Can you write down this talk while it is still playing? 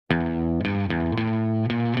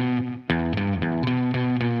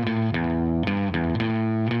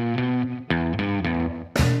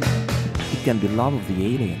unique and beloved of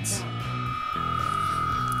the aliens.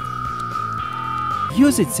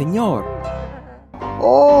 Use it, senor!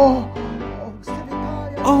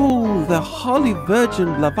 Oh, the Holy Virgin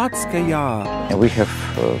Blavatskaya! And we have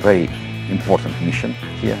a very important mission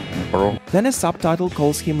here in Peru. Then a subtitle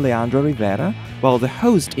calls him Leandro Rivera, while the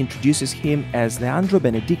host introduces him as Leandro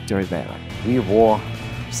Benedicto Rivera. We were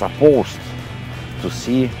supposed to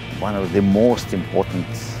see one of the most important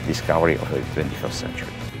discoveries of the 21st century.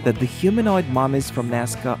 That the humanoid mummies from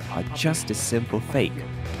Nazca are just a simple fake.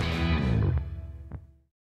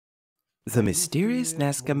 The mysterious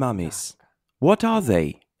Nazca mummies. What are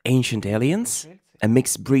they? Ancient aliens? A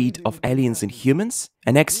mixed breed of aliens and humans?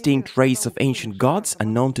 An extinct race of ancient gods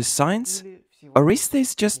unknown to science? Or is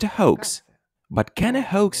this just a hoax? But can a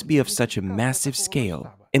hoax be of such a massive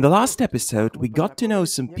scale? In the last episode, we got to know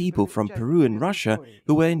some people from Peru and Russia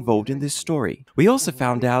who were involved in this story. We also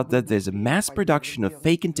found out that there's a mass production of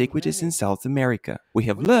fake antiquities in South America. We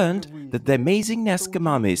have learned that the amazing Nazca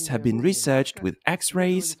mummies have been researched with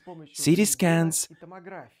X-rays, CT scans,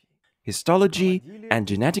 histology and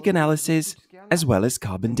genetic analysis, as well as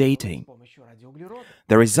carbon dating.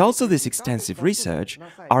 The results of this extensive research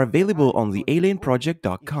are available on the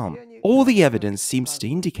alienproject.com. All the evidence seems to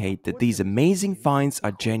indicate that these amazing finds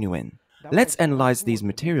are genuine. Let's analyze these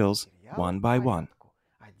materials one by one.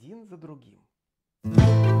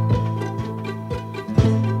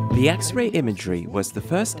 The X-ray imagery was the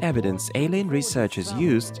first evidence alien researchers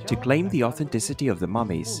used to claim the authenticity of the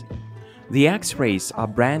mummies. The X-rays are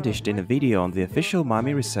brandished in a video on the official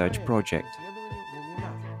mummy research project.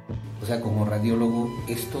 O sea, como radiólogo,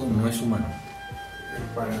 esto no es humano.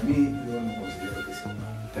 Para mí, yo no considero que sea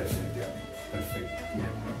perfecto.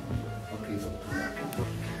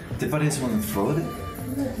 ¿Te parece un fraude?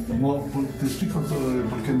 No, te explico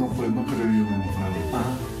por qué no creo yo en un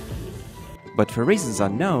fraude. But for reasons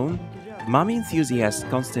unknown, mummy enthusiast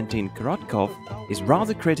Konstantin Korotkov is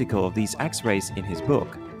rather critical of these X-rays in his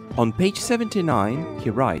book. On page 79, he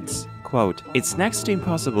writes, quote, "It's next to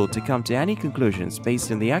impossible to come to any conclusions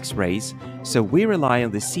based on the X-rays, so we rely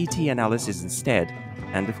on the CT analysis instead."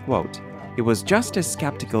 End of quote. He was just as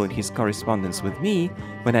skeptical in his correspondence with me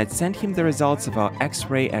when I'd sent him the results of our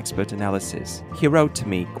X-ray expert analysis. He wrote to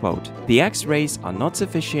me, quote, "The X-rays are not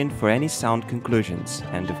sufficient for any sound conclusions."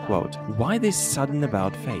 End of quote. Why this sudden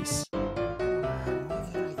about-face?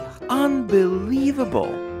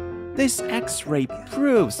 Unbelievable! This X-ray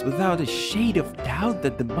proves without a shade of doubt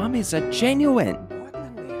that the mummies are genuine.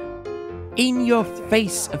 In your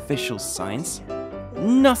face, official science.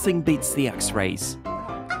 Nothing beats the X-rays.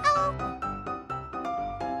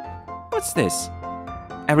 What's this?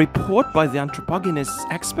 A report by the anthropogenous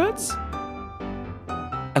experts?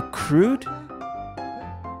 A crude?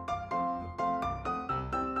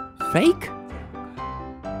 Fake?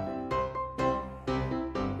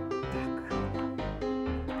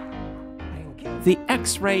 The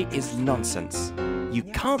X-ray is nonsense. You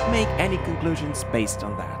can't make any conclusions based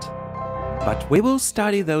on that. But we will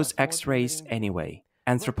study those X-rays anyway.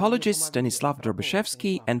 Anthropologist Stanislav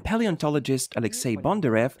Drobyshevskiy and paleontologist Aleksey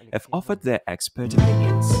Bondarev have offered their expert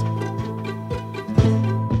opinions.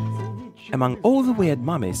 Among all the weird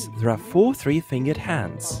mummies, there are 4 three-fingered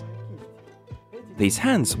hands. These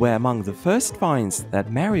hands were among the first finds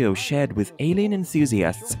that Mario shared with alien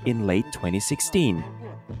enthusiasts in late 2016.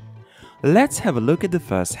 Let's have a look at the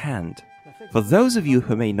first hand. For those of you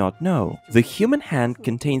who may not know, the human hand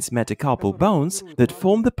contains metacarpal bones that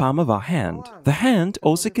form the palm of our hand. The hand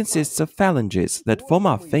also consists of phalanges that form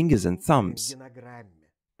our fingers and thumbs.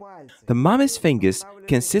 The mummy's fingers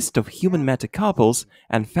consist of human metacarpals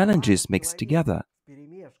and phalanges mixed together.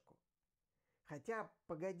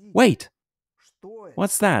 Wait!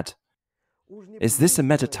 What's that? Is this a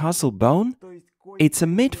metatarsal bone? It's a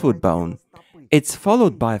midfoot bone. It's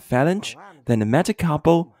followed by a phalange, then a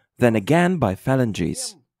metacarpal, then again by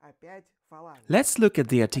phalanges. Let's look at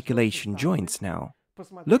the articulation joints now.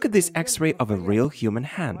 Look at this X-ray of a real human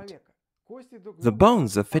hand. The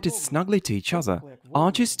bones are fitted snugly to each other,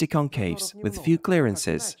 arches to concaves, with few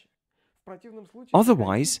clearances.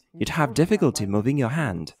 Otherwise, you'd have difficulty moving your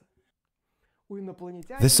hand.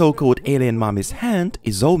 The so-called alien mummy's hand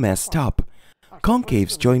is all messed up.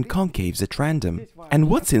 Concaves join concaves at random. And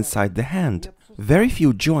what's inside the hand? Very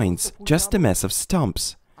few joints, just a mess of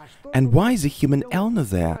stumps. And why is a human ulna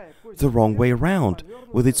there, the wrong way around,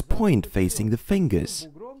 with its point facing the fingers?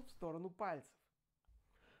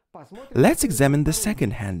 Let's examine the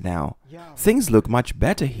second hand now. Things look much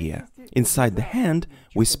better here. Inside the hand,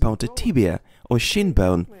 we spot a tibia or shin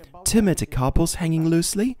bone, 2 metacarpals hanging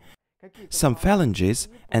loosely, some phalanges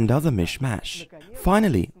and other mishmash.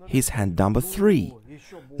 Finally, here's hand number 3.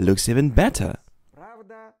 looks even better.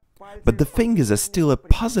 But the fingers are still a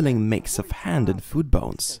puzzling mix of hand and foot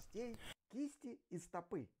bones.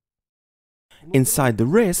 Inside the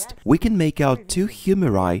wrist, we can make out 2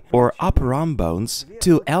 humeri or upper arm bones,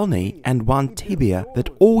 2 ulnae and 1 tibia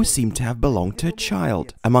that all seem to have belonged to a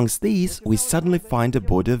child. Amongst these, we suddenly find a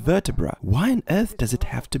border vertebra. Why on earth does it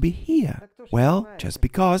have to be here? Well, just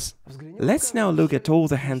because. Let's now look at all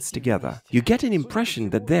the hands together. You get an impression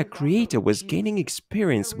that their creator was gaining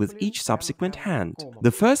experience with each subsequent hand.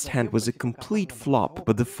 The first hand was a complete flop,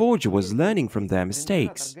 but the forger was learning from their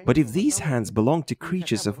mistakes. But if these hands belong to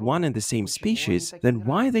creatures of one and the same species, then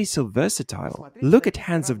why are they so versatile? Look at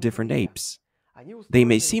hands of different apes. They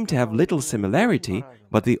may seem to have little similarity,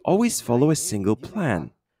 but they always follow a single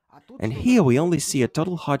plan. And here we only see a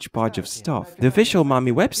total hodgepodge of stuff. The official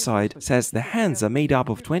mummy website says the hands are made up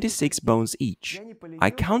of 26 bones each. I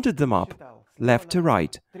counted them up, left to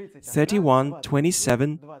right, 31,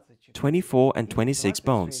 27, 24 and 26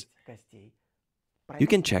 bones. You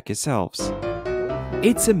can check yourselves.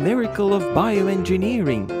 It's a miracle of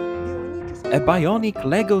bioengineering. A bionic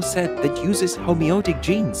Lego set that uses homeotic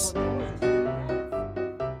genes.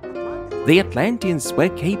 The Atlanteans were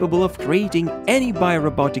capable of creating any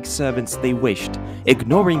biorobotic servants they wished,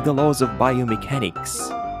 ignoring the laws of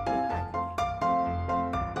biomechanics.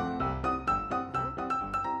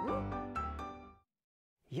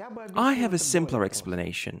 I have a simpler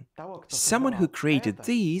explanation. Someone who created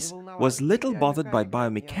these was little bothered by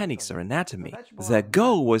biomechanics or anatomy. Their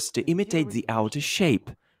goal was to imitate the outer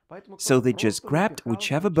shape. So they just grabbed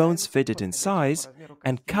whichever bones fitted in size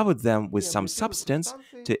and covered them with some substance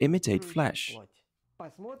to imitate flesh.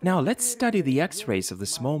 Now let's study the X-rays of the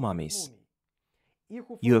small mummies.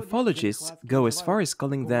 Ufologists go as far as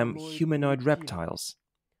calling them humanoid reptiles.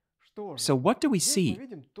 So what do we see?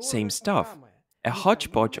 Same stuff. A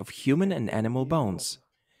hodgepodge of human and animal bones.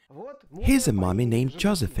 Here's a mummy named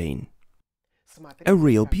Josephine. A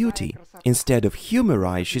real beauty. Instead of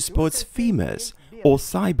humeri, she sports femurs, or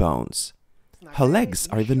thigh bones. Her legs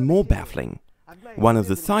are even more baffling. One of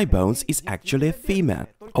the thigh bones is actually a femur,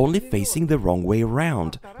 only facing the wrong way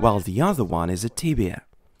around, while the other one is a tibia.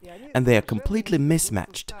 And they are completely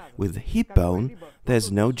mismatched. With the hip bone,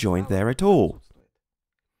 there's no joint there at all.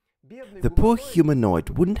 The poor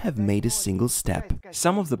humanoid wouldn't have made a single step.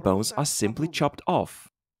 Some of the bones are simply chopped off.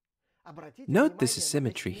 Note this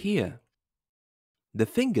asymmetry here. The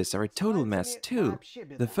fingers are a total mess too.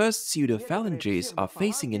 The first pseudophalanges are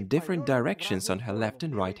facing in different directions on her left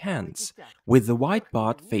and right hands, with the white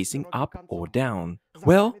part facing up or down.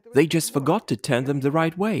 Well, they just forgot to turn them the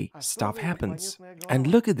right way. Stuff happens. And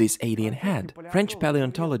look at this alien head. French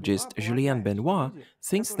paleontologist Julien Benoit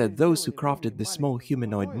thinks that those who crafted the small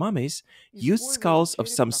humanoid mummies used skulls of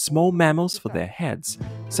some small mammals for their heads,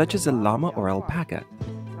 such as a llama or alpaca.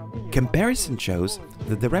 Comparison shows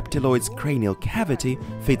that the reptiloid's cranial cavity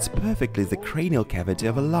fits perfectly the cranial cavity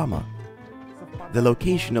of a llama. The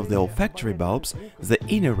location of the olfactory bulbs, the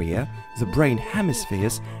inner ear, the brain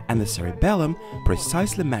hemispheres and the cerebellum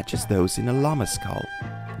precisely matches those in a llama skull.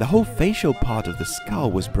 The whole facial part of the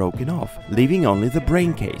skull was broken off, leaving only the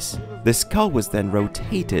brain case. The skull was then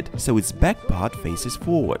rotated so its back part faces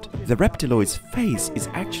forward. The reptiloid's face is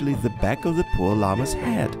actually the back of the poor llama's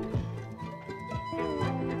head.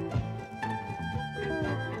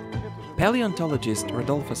 Paleontologist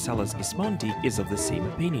Rodolfo Salas Gismondi is of the same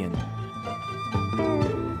opinion.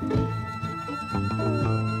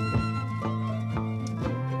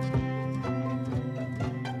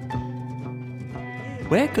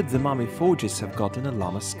 Where could the mummy forgers have gotten a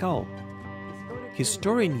llama skull?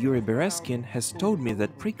 Historian Yuri Bereskin has told me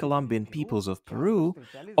that pre-Columbian peoples of Peru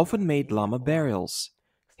often made llama burials.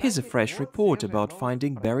 Here's a fresh report about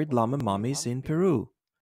finding buried llama mummies in Peru.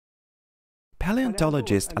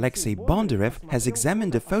 Paleontologist Aleksey Bondarev has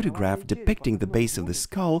examined a photograph depicting the base of the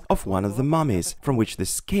skull of one of the mummies, from which the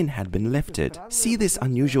skin had been lifted. See this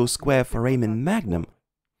unusual square foramen magnum,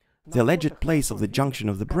 the alleged place of the junction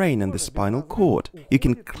of the brain and the spinal cord. You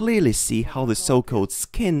can clearly see how the so-called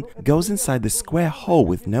skin goes inside the square hole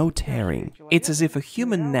with no tearing. It's as if a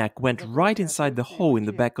human neck went right inside the hole in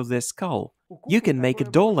the back of their skull. You can make a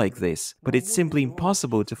doll like this, but it's simply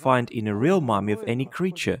impossible to find in a real mummy of any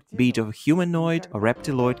creature, be it of a humanoid or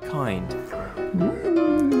reptiloid kind.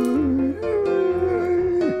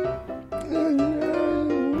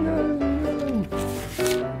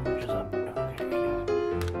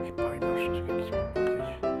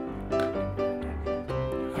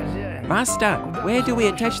 Master, where do we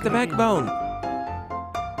attach the backbone?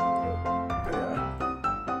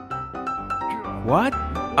 What?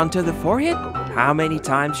 Onto the forehead? How many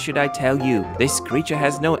times should I tell you? This creature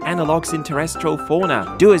has no analogues in terrestrial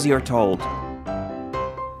fauna. Do as you're told.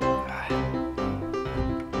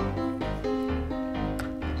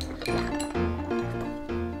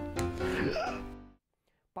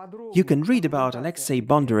 You can read about Aleksey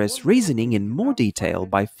Bondarev's reasoning in more detail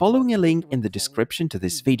by following a link in the description to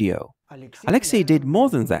this video. Alexei did more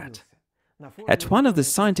than that. At one of the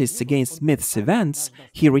Scientists Against Myths events,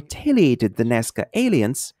 he retaliated the Nazca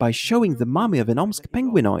aliens by showing the mummy of an Omsk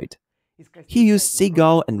penguinoid. He used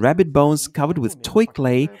seagull and rabbit bones covered with toy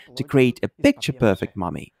clay to create a picture-perfect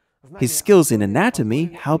mummy. His skills in anatomy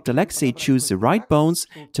helped Alexei choose the right bones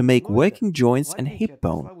to make working joints and hip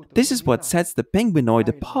bone. This is what sets the penguinoid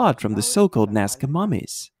apart from the so-called Nazca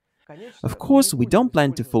mummies. Of course, we don't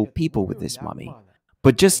plan to fool people with this mummy.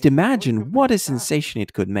 But just imagine what a sensation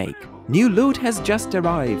it could make. New loot has just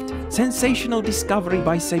arrived. Sensational discovery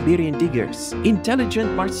by Siberian diggers.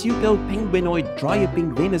 Intelligent marsupial penguinoid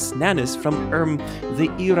Drobyshevskiy nanus from the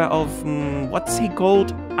era of, what's he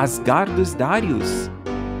called? Asgardus Darius.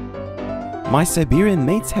 My Siberian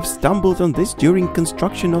mates have stumbled on this during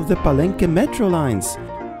construction of the Palenque metro lines.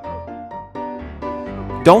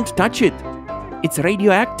 Don't touch it! It's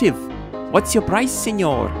radioactive! What's your price,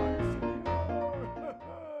 senor?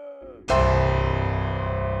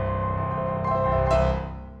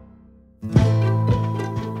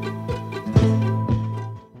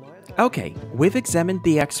 Okay, we've examined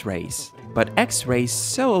the X-rays, but X-rays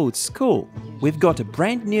so old school. We've got a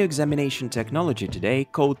brand new examination technology today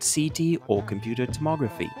called CT or computer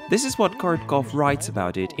tomography. This is what Kortkov writes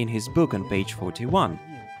about it in his book on page 41.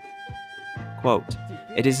 Quote,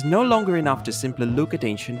 "It is no longer enough to simply look at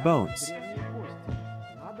ancient bones.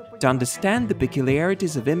 To understand the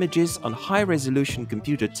peculiarities of images on high-resolution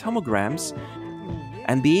computer tomograms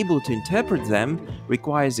and be able to interpret them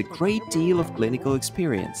requires a great deal of clinical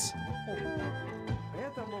experience.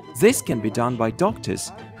 This can be done by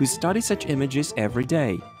doctors who study such images every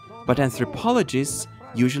day, but anthropologists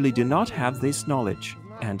usually do not have this knowledge."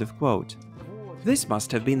 End of quote. This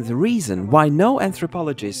must have been the reason why no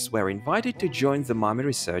anthropologists were invited to join the mummy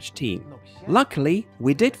research team. Luckily,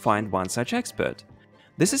 we did find one such expert.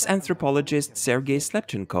 This is anthropologist Sergey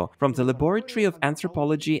Slepchenko from the Laboratory of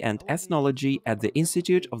Anthropology and Ethnology at the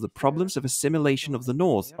Institute of the Problems of Assimilation of the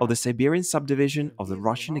North of the Siberian subdivision of the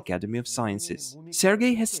Russian Academy of Sciences.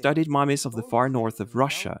 Sergey has studied mummies of the far north of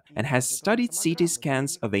Russia and has studied CT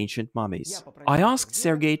scans of ancient mummies. I asked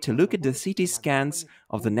Sergey to look at the CT scans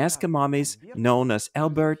of the Nazca mummies known as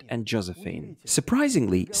Albert and Josephine.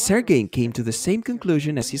 Surprisingly, Sergey came to the same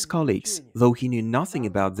conclusion as his colleagues, though he knew nothing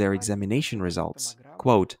about their examination results.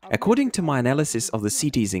 Quote, "According to my analysis of the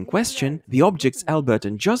CTs in question, the objects Albert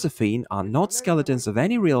and Josephine are not skeletons of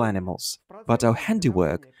any real animals, but our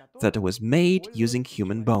handiwork that was made using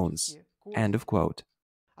human bones." End of quote.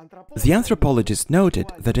 The anthropologist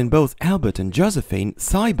noted that in both Albert and Josephine,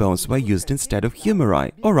 thigh bones were used instead of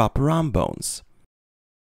humeri, or upper arm bones.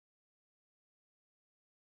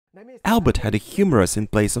 Albert had a humerus in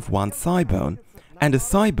place of one thigh bone, and a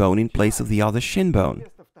thigh bone in place of the other shin bone.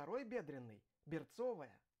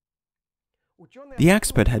 The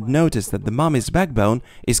expert had noticed that the mummy's backbone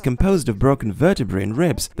is composed of broken vertebrae and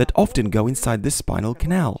ribs that often go inside the spinal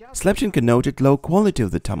canal. Slepchenko noted low quality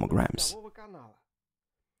of the tomograms.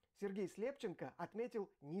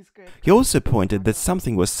 He also pointed that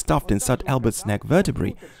something was stuffed inside Albert's neck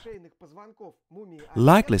vertebrae,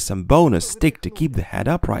 likely some bone or stick to keep the head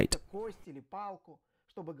upright.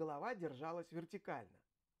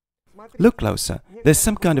 Look closer, there's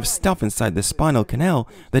some kind of stuff inside the spinal canal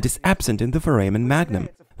that is absent in the foramen magnum.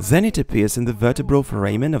 Then it appears in the vertebral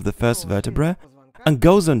foramen of the first vertebra and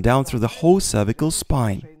goes on down through the whole cervical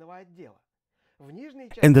spine.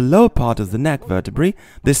 In the lower part of the neck vertebrae,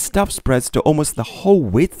 this stuff spreads to almost the whole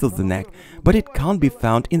width of the neck, but it can't be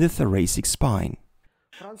found in the thoracic spine.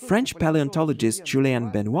 French paleontologist Julien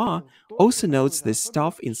Benoit also notes this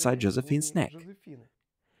stuff inside Josephine's neck.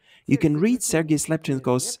 You can read Sergey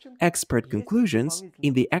Slepchenko's expert conclusions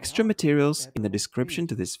in the extra materials in the description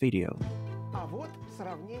to this video.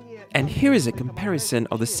 And here is a comparison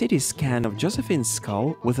of the CT scan of Josephine's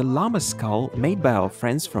skull with a llama skull made by our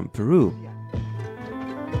friends from Peru.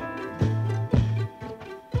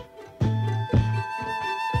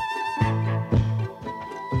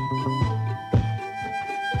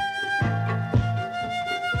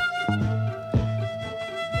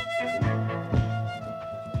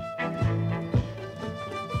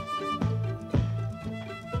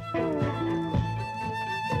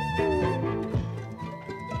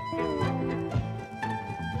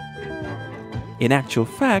 In actual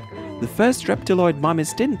fact, the first reptiloid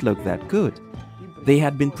mummies didn't look that good. They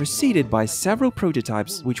had been preceded by several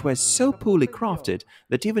prototypes which were so poorly crafted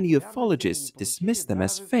that even ufologists dismissed them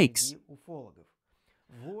as fakes.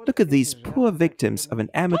 Look at these poor victims of an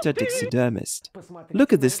amateur taxidermist.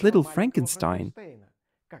 Look at this little Frankenstein.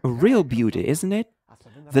 A real beauty, isn't it?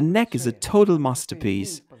 The neck is a total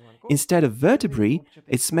masterpiece. Instead of vertebrae,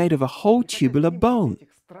 it's made of a whole tubular bone.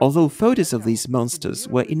 Although photos of these monsters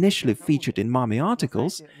were initially featured in mummy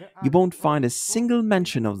articles, you won't find a single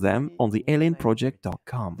mention of them on the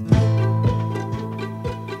alienproject.com.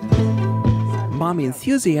 Mummy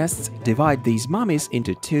enthusiasts divide these mummies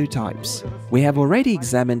into two types. We have already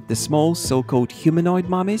examined the small so-called humanoid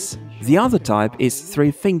mummies. The other type is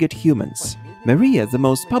three-fingered humans. Maria, the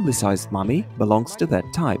most publicized mummy, belongs to that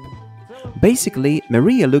type. Basically,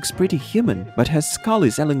 Maria looks pretty human, but her skull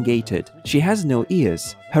is elongated, she has no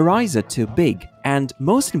ears, her eyes are too big, and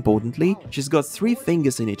most importantly, she's got 3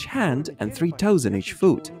 fingers in each hand and 3 toes in each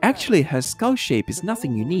foot. Actually, her skull shape is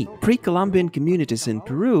nothing unique. Pre-Columbian communities in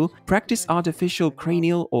Peru practice artificial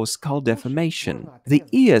cranial or skull deformation. The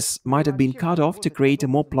ears might have been cut off to create a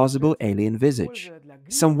more plausible alien visage.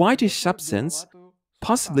 Some whitish substance,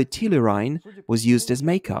 possibly tellurine, was used as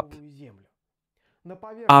makeup.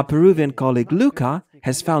 Our Peruvian colleague Luca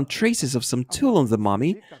has found traces of some tool on the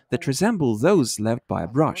mummy that resemble those left by a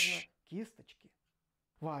brush.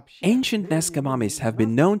 Ancient Nazca mummies have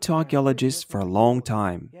been known to archaeologists for a long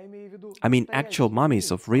time. I mean actual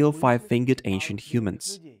mummies of real 5-fingered ancient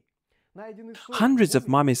humans. Hundreds of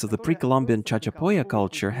mummies of the pre-Columbian Chachapoya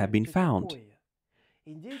culture have been found.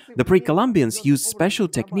 The pre-Columbians used special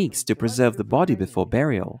techniques to preserve the body before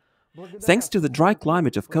burial. Thanks to the dry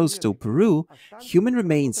climate of coastal Peru, human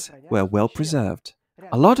remains were well preserved.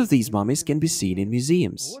 A lot of these mummies can be seen in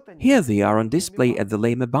museums. Here they are on display at the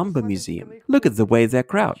Llama Museum. Look at the way they're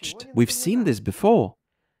crouched. We've seen this before.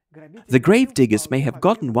 The grave diggers may have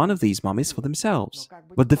gotten one of these mummies for themselves,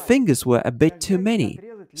 but the fingers were a bit too many,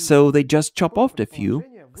 so they just chop off a few,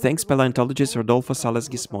 thanks paleontologist Rodolfo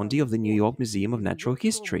Salas-Gismondi of the New York Museum of Natural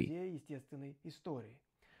History.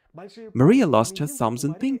 Maria lost her thumbs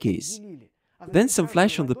and pinkies. Then some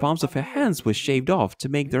flesh on the palms of her hands was shaved off to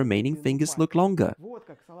make the remaining fingers look longer.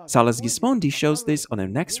 Salas-Gismondi shows this on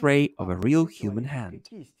an X-ray of a real human hand.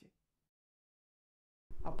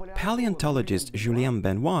 Paleontologist Julien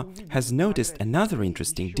Benoit has noticed another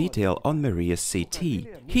interesting detail on Maria's CT.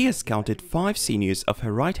 He has counted 5 sinews of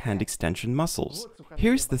her right hand extension muscles.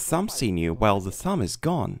 Here's the thumb sinew while the thumb is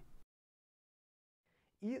gone.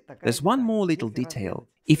 There's one more little detail.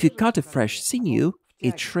 If you cut a fresh sinew,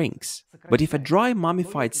 it shrinks. But if a dry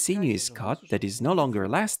mummified sinew is cut that is no longer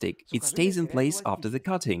elastic, it stays in place after the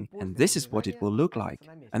cutting, and this is what it will look like.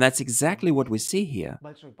 And that's exactly what we see here.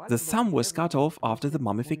 The thumb was cut off after the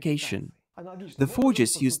mummification. The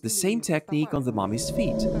forgers used the same technique on the mummy's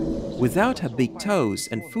feet. Without her big toes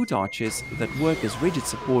and foot arches that work as rigid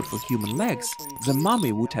support for human legs, the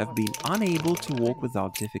mummy would have been unable to walk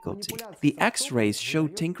without difficulty. The X-rays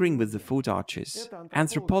showed tinkering with the foot arches.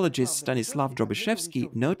 Anthropologist Stanislav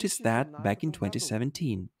Drobyshevskiy noticed that back in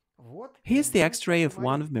 2017. Here's the X-ray of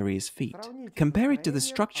one of Maria's feet. Compare it to the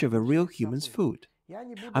structure of a real human's foot.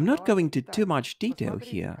 I'm not going into too much detail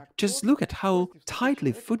here, just look at how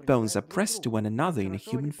tightly foot bones are pressed to one another in a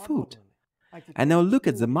human foot. And now look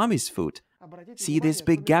at the mummy's foot. See this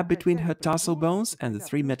big gap between her tarsal bones and the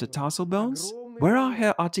 3 metatarsal bones? Where are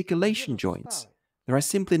her articulation joints? There are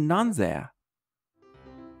simply none there.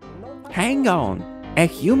 Hang on! A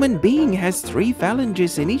human being has 3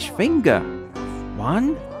 phalanges in each finger.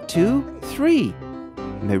 1, 2, 3.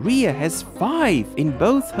 Maria has 5 in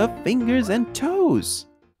both her fingers and toes.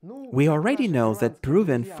 We already know that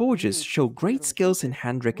Peruvian forgers show great skills in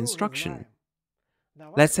hand reconstruction.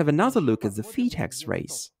 Let's have another look at the feet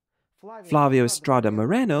X-rays. Flavio Estrada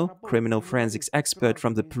Moreno, criminal forensics expert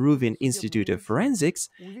from the Peruvian Institute of Forensics,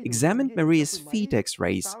 examined Maria's feet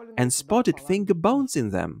X-rays and spotted finger bones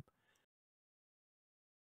in them.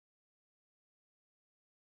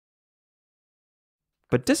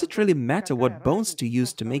 But does it really matter what bones to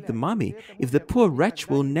use to make the mummy if the poor wretch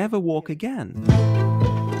will never walk again?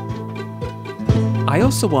 I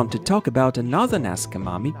also want to talk about another Nazca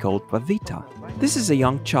mummy called Pavita. This is a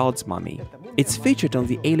young child's mummy. It's featured on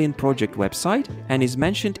the Alien Project website and is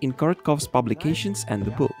mentioned in Korotkov's publications and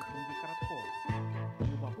the book.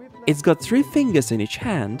 It's got 3 fingers in each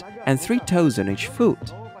hand and 3 toes on each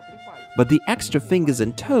foot. But the extra fingers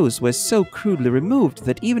and toes were so crudely removed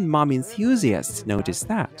that even mummy enthusiasts noticed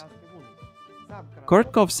that.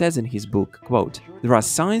 Korotkov says in his book, quote, "There are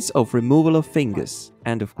signs of removal of fingers,"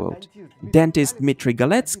 end of quote. Dentist Dmitry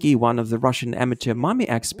Galetsky, one of the Russian amateur mummy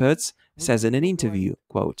experts, says in an interview,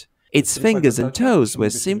 quote, Its fingers and toes were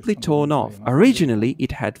simply torn off. Originally,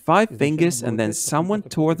 it had 5 fingers and then someone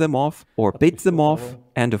tore them off or bit them off."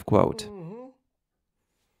 End of quote.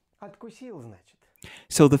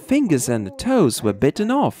 So the fingers and the toes were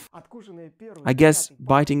bitten off. I guess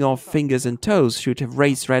biting off fingers and toes should have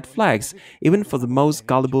raised red flags, even for the most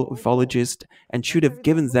gullible ufologist, and should have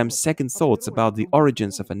given them second thoughts about the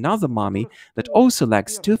origins of another mummy that also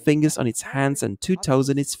lacks 2 fingers on its hands and 2 toes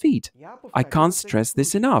on its feet. I can't stress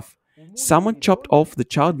this enough. Someone chopped off the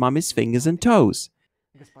child mummy's fingers and toes.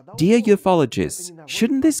 Dear ufologists,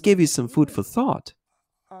 shouldn't this give you some food for thought?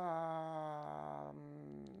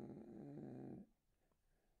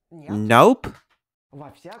 Nope.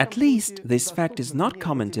 At least this fact is not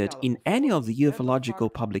commented in any of the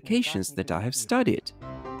ufological publications that I have studied.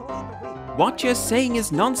 What you're saying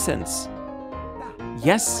is nonsense.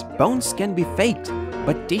 Yes, bones can be faked,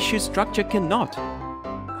 but tissue structure cannot.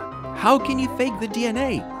 How can you fake the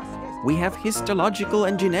DNA? We have histological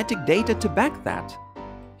and genetic data to back that.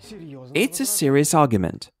 It's a serious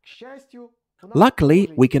argument.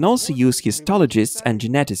 Luckily, we can also use histologists and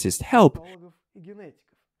geneticists' help,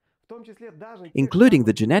 including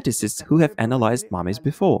the geneticists who have analyzed mummies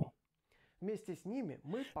before.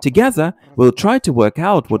 Together, we'll try to work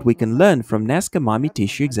out what we can learn from Nazca mummy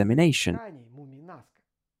tissue examination.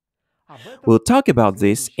 We'll talk about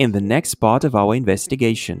this in the next part of our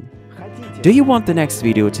investigation. Do you want the next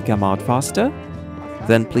video to come out faster?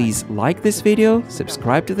 Then please like this video,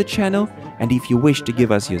 subscribe to the channel, and if you wish to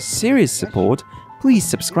give us your serious support, please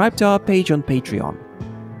subscribe to our page on Patreon.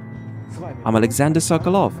 I'm Alexander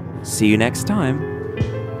Sokolov. See you next time.